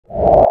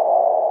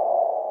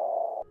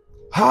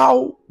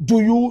How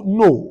do you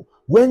know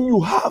when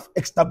you have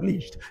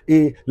established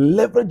a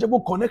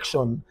leverageable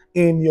connection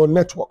in your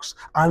networks?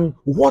 And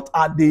what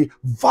are the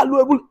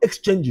valuable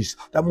exchanges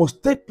that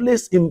must take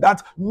place in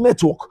that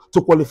network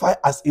to qualify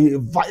as a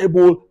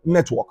viable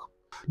network?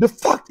 The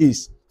fact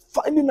is,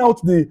 finding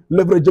out the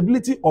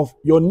leverageability of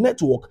your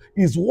network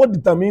is what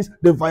determines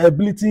the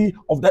viability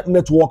of that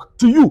network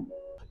to you.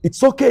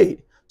 It's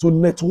okay to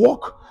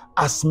network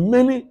as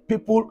many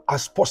people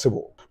as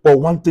possible, but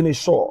one thing is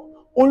sure: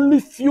 only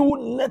few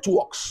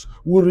networks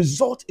will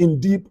result in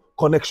deep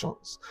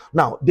connections.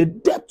 Now, the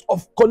depth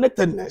of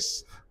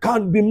connectedness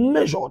can be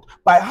measured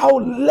by how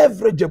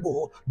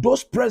leverageable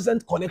those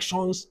present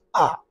connections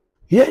are.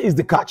 Here is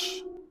the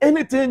catch: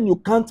 anything you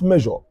can't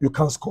measure, you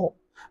can't score.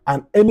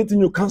 And anything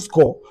you can't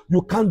score,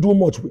 you can't do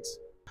much with.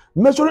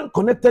 Measuring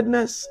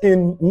connectedness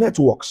in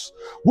networks,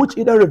 which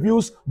either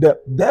reveals the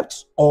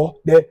depth or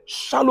the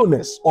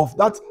shallowness of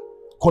that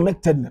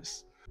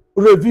connectedness,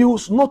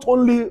 reveals not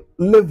only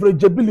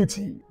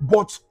leverageability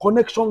but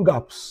connection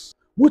gaps,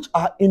 which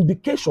are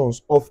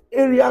indications of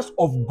areas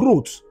of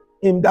growth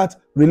in that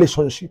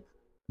relationship.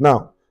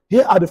 Now,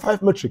 here are the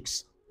 5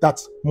 metrics that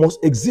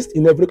must exist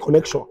in every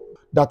connection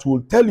that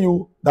will tell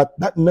you that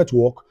that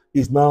network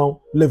is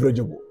now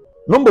leverageable.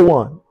 Number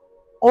 1,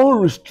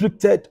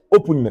 unrestricted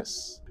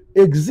openness.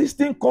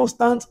 Existing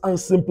constant and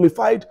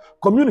simplified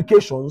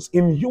communications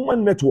in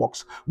human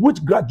networks,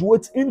 which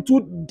graduates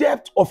into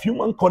depth of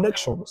human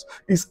connections,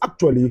 is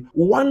actually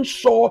one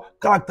sure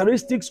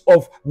characteristics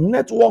of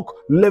network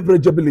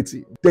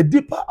leverageability. The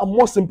deeper and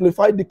more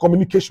simplified the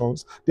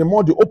communications, the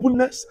more the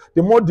openness,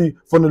 the more the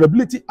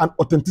vulnerability and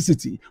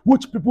authenticity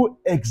which people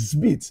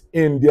exhibit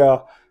in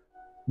their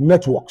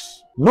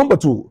networks. Number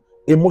 2,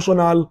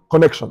 emotional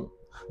connection.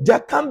 There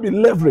can be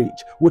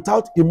leverage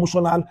without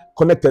emotional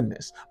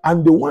connectedness,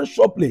 and the one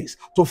sure place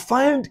to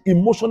find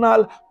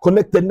emotional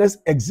connectedness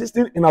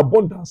existing in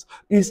abundance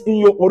is in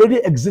your already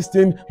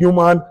existing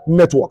human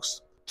networks.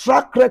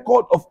 Track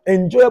record of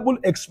enjoyable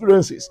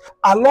experiences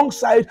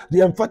alongside the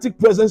emphatic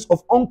presence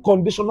of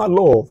unconditional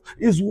love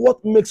is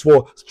what makes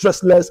for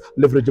stressless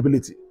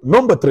leverageability.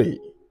 Number 3,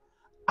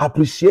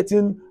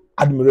 appreciating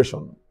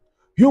admiration.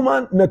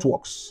 Human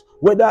networks,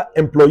 whether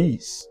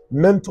employees,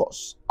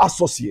 mentors,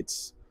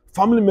 associates,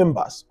 family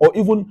members, or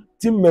even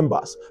team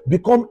members,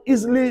 become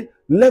easily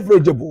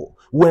leverageable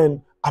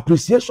when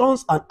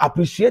appreciations and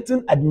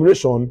appreciating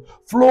admiration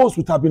flows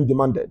without being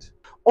demanded.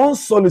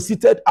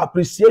 Unsolicited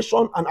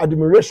appreciation and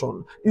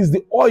admiration is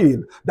the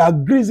oil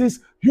that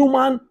greases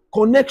human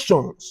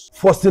connections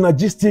for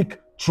synergistic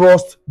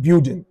trust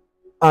building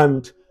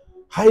and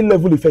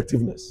high-level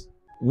effectiveness.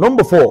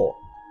 Number 4,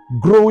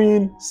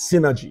 growing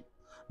synergy.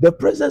 The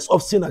presence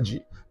of synergy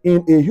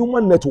in a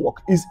human network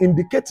is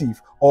indicative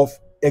of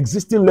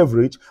existing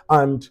leverage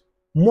and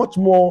much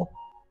more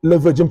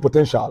leveraging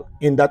potential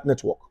in that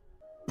network.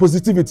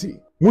 Positivity,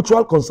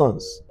 mutual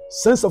concerns,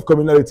 sense of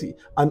communality,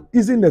 and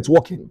easy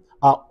networking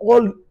are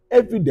all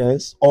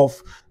evidence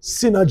of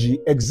synergy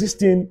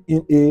existing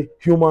in a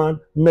human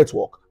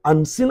network.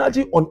 And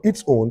synergy on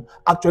its own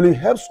actually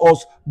helps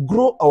us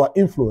grow our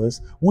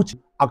influence, which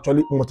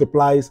actually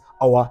multiplies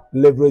our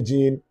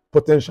leveraging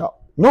potential.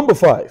 Number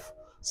 5,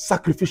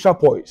 sacrificial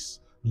poise.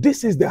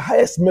 This is the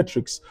highest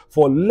metrics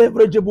for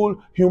leverageable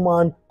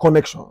human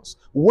connections.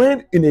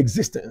 When in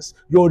existence,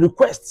 your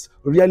requests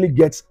rarely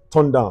get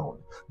turned down.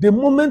 The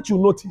moment you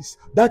notice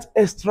that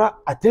extra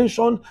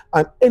attention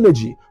and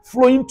energy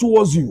flowing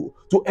towards you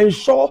to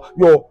ensure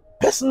your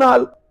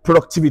personal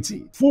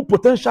productivity, full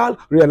potential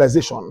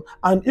realization,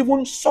 and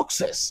even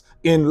success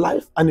in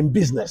life and in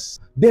business,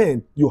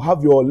 then you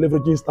have your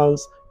leveraging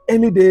stance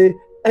any day,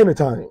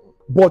 anytime.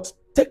 But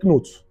take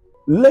note,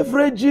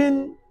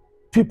 leveraging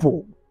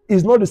people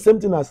is not the same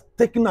thing as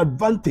taking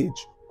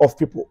advantage of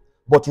people,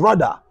 but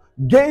rather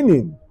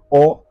gaining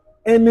or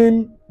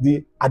earning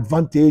the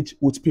advantage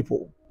with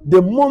people.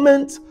 The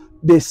moment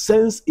they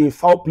sense a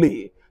foul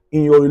play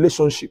in your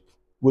relationship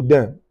with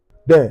them,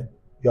 then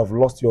you have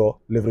lost your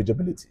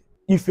leverageability.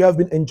 If you have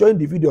been enjoying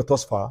the video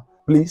thus far,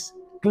 please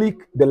click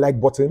the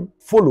like button,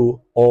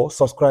 follow, or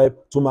subscribe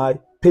to my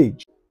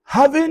page.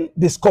 Having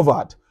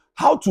discovered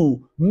how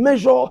to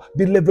measure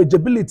the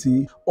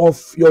leverageability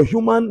of your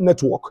human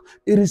network,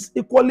 it is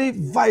equally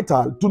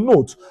vital to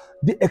note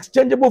the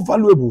exchangeable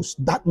valuables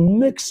that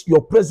makes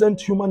your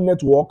present human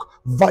network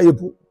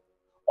viable.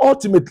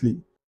 Ultimately,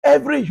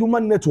 every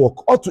human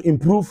network ought to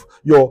improve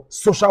your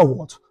social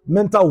worth,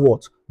 mental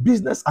worth,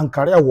 business and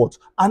career worth,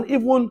 and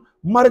even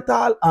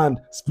marital and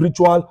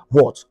spiritual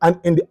worth. And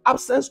in the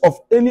absence of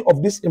any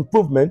of these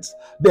improvements,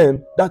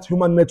 then that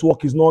human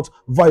network is not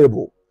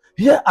viable.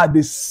 Here are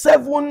the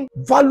 7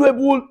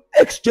 valuable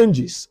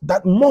exchanges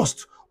that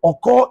must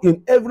occur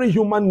in every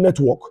human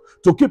network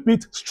to keep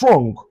it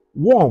strong,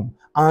 warm,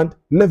 and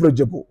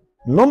leverageable.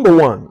 Number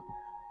 1,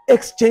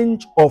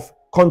 exchange of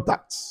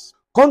contacts.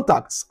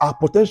 Contacts are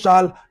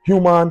potential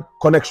human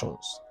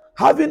connections.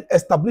 Having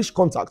established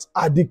contacts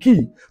are the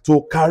key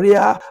to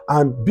career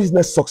and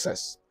business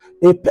success.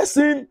 A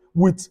person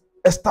with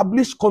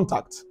established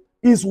contacts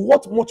is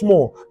worth much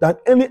more than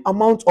any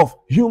amount of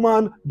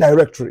human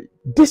directory.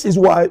 This is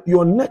why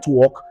your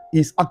network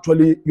is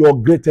actually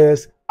your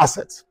greatest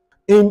asset.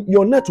 In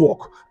your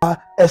network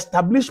are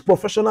established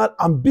professional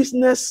and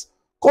business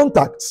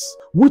contacts,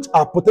 which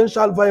are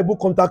potential viable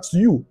contacts to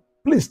you.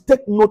 Please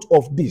take note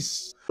of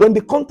this. When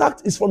the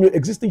contact is from your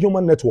existing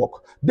human network,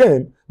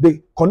 then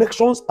the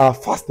connections are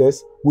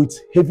fastest with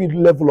heavy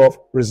level of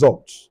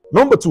results.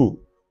 Number 2,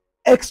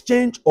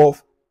 exchange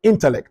of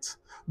intellect.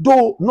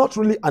 Though not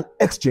really an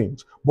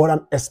exchange, but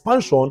an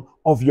expansion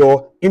of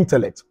your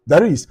intellect.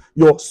 That is,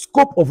 your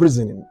scope of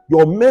reasoning,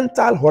 your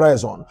mental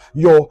horizon,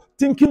 your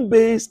thinking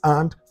base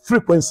and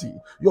frequency.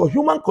 Your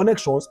human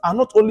connections are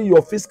not only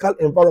your physical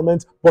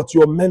environment, but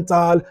your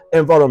mental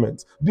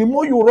environment. The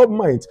more you rub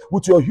minds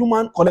with your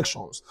human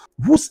connections,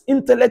 whose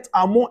intellect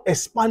are more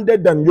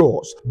expanded than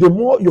yours, the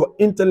more your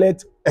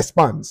intellect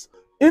expands.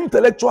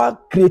 Intellectual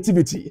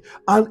creativity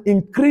and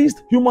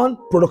increased human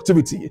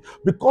productivity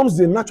becomes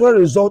the natural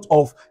result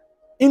of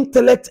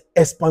intellect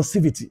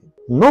expansivity.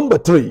 Number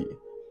 3,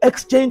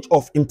 exchange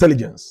of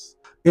intelligence.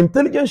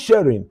 Intelligence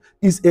sharing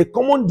is a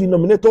common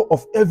denominator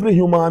of every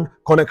human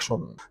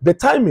connection. The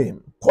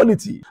timing,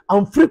 quality,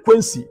 and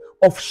frequency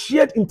of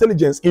shared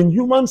intelligence in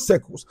human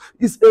circles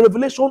is a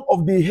revelation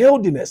of the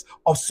healthiness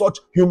of such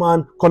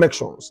human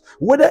connections.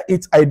 Whether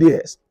it's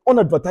ideas,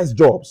 unadvertised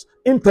jobs,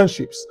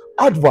 internships,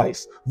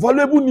 advice,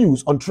 valuable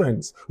news on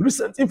trends,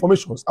 recent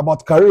information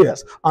about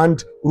careers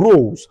and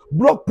roles,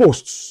 blog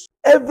posts.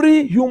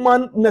 Every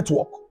human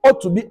network ought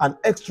to be an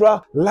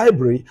extra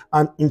library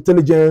and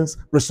intelligence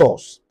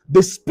resource.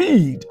 The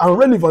speed and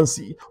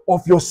relevancy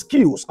of your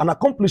skills and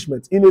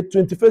accomplishments in the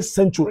 21st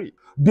century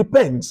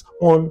depends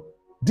on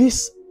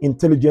this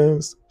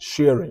intelligence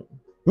sharing.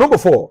 Number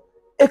 4,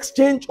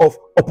 exchange of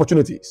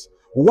opportunities.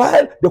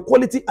 While the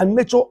quality and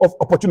nature of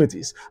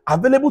opportunities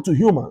available to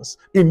humans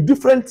in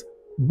different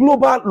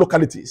global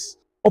localities,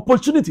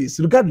 opportunities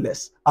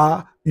regardless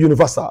are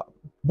universal.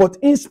 But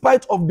in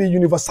spite of the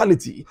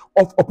universality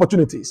of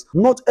opportunities,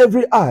 not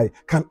every eye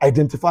can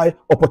identify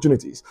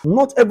opportunities.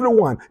 Not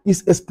everyone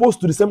is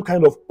exposed to the same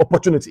kind of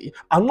opportunity,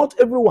 and not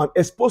everyone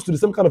exposed to the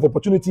same kind of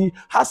opportunity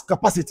has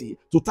capacity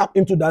to tap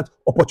into that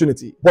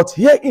opportunity. But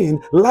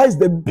herein lies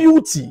the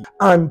beauty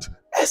and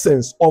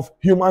essence of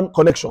human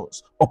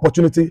connections: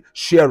 opportunity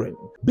sharing,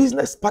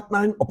 business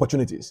partnering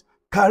opportunities,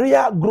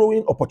 career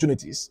growing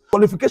opportunities,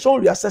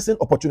 qualification reassessing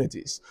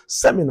opportunities,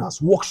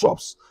 seminars,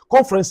 workshops,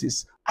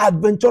 conferences,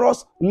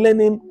 adventurous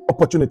learning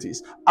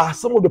opportunities are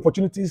some of the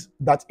opportunities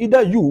that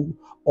either you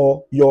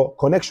or your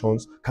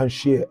connections can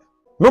share.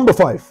 Number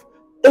 5,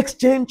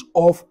 exchange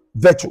of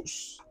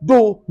virtues.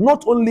 Though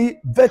not only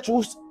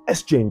virtues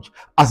exchange,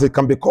 as it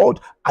can be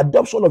called,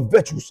 adoption of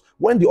virtues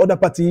when the other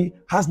party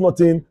has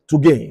nothing to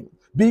gain.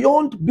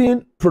 Beyond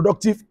being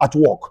productive at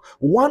work,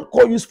 one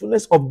core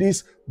usefulness of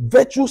this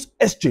virtues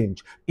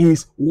exchange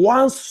is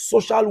one's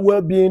social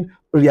well-being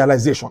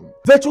realization.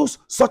 Virtues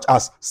such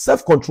as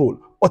self-control,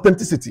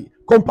 authenticity,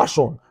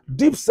 compassion,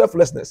 deep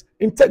selflessness,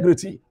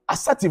 integrity,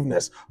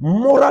 assertiveness,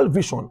 moral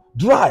vision,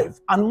 drive,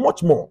 and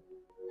much more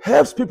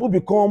helps people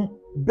become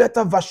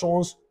better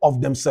versions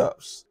of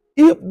themselves.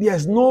 If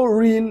there's no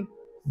real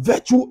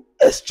virtue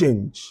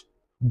exchange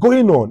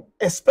going on,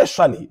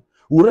 especially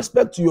with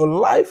respect to your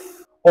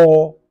life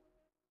or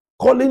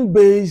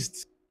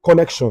calling-based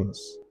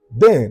connections,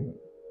 then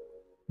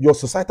your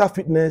societal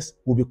fitness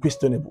will be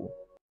questionable.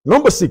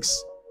 Number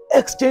 6,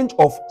 exchange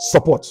of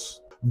supports.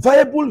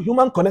 Viable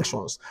human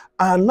connections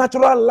are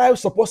natural life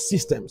support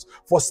systems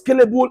for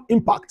scalable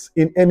impact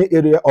in any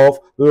area of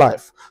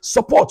life.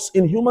 Supports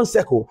in human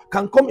circle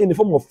can come in the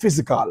form of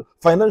physical,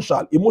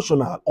 financial,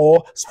 emotional,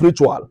 or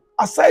spiritual.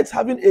 Aside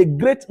having a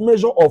great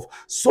measure of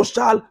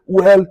social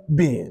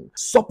well-being,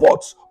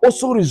 supports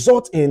also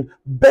result in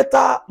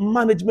better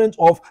management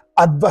of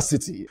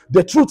adversity.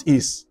 The truth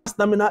is,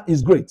 stamina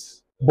is great,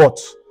 but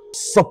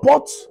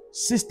support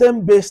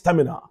system-based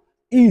stamina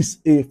is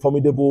a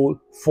formidable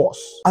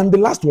force. And the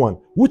last one,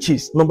 which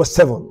is number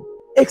 7,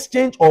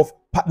 exchange of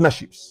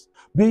partnerships.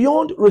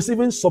 Beyond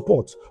receiving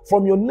support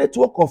from your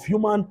network of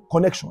human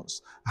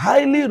connections,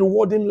 highly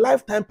rewarding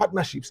lifetime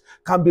partnerships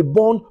can be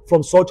born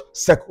from such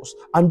circles.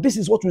 And this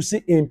is what we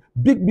see in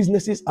big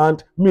businesses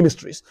and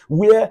ministries,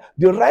 where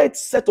the right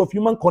set of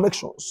human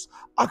connections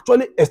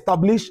actually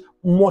establish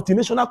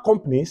multinational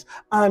companies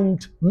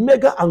and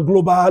mega and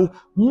global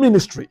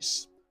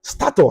ministries.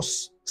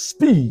 Status,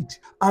 speed,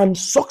 and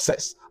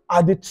success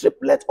are the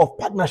triplet of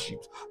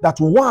partnerships that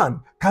one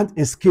can't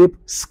escape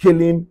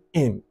scaling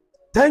in.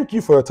 Thank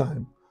you for your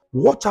time.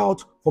 Watch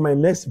out for my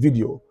next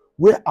video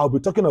where I'll be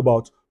talking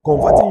about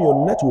converting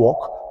your network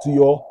to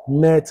your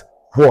net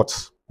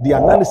worth, the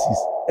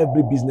analysis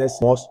every business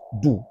must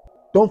do.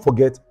 Don't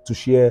forget to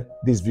share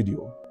this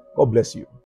video. God bless you.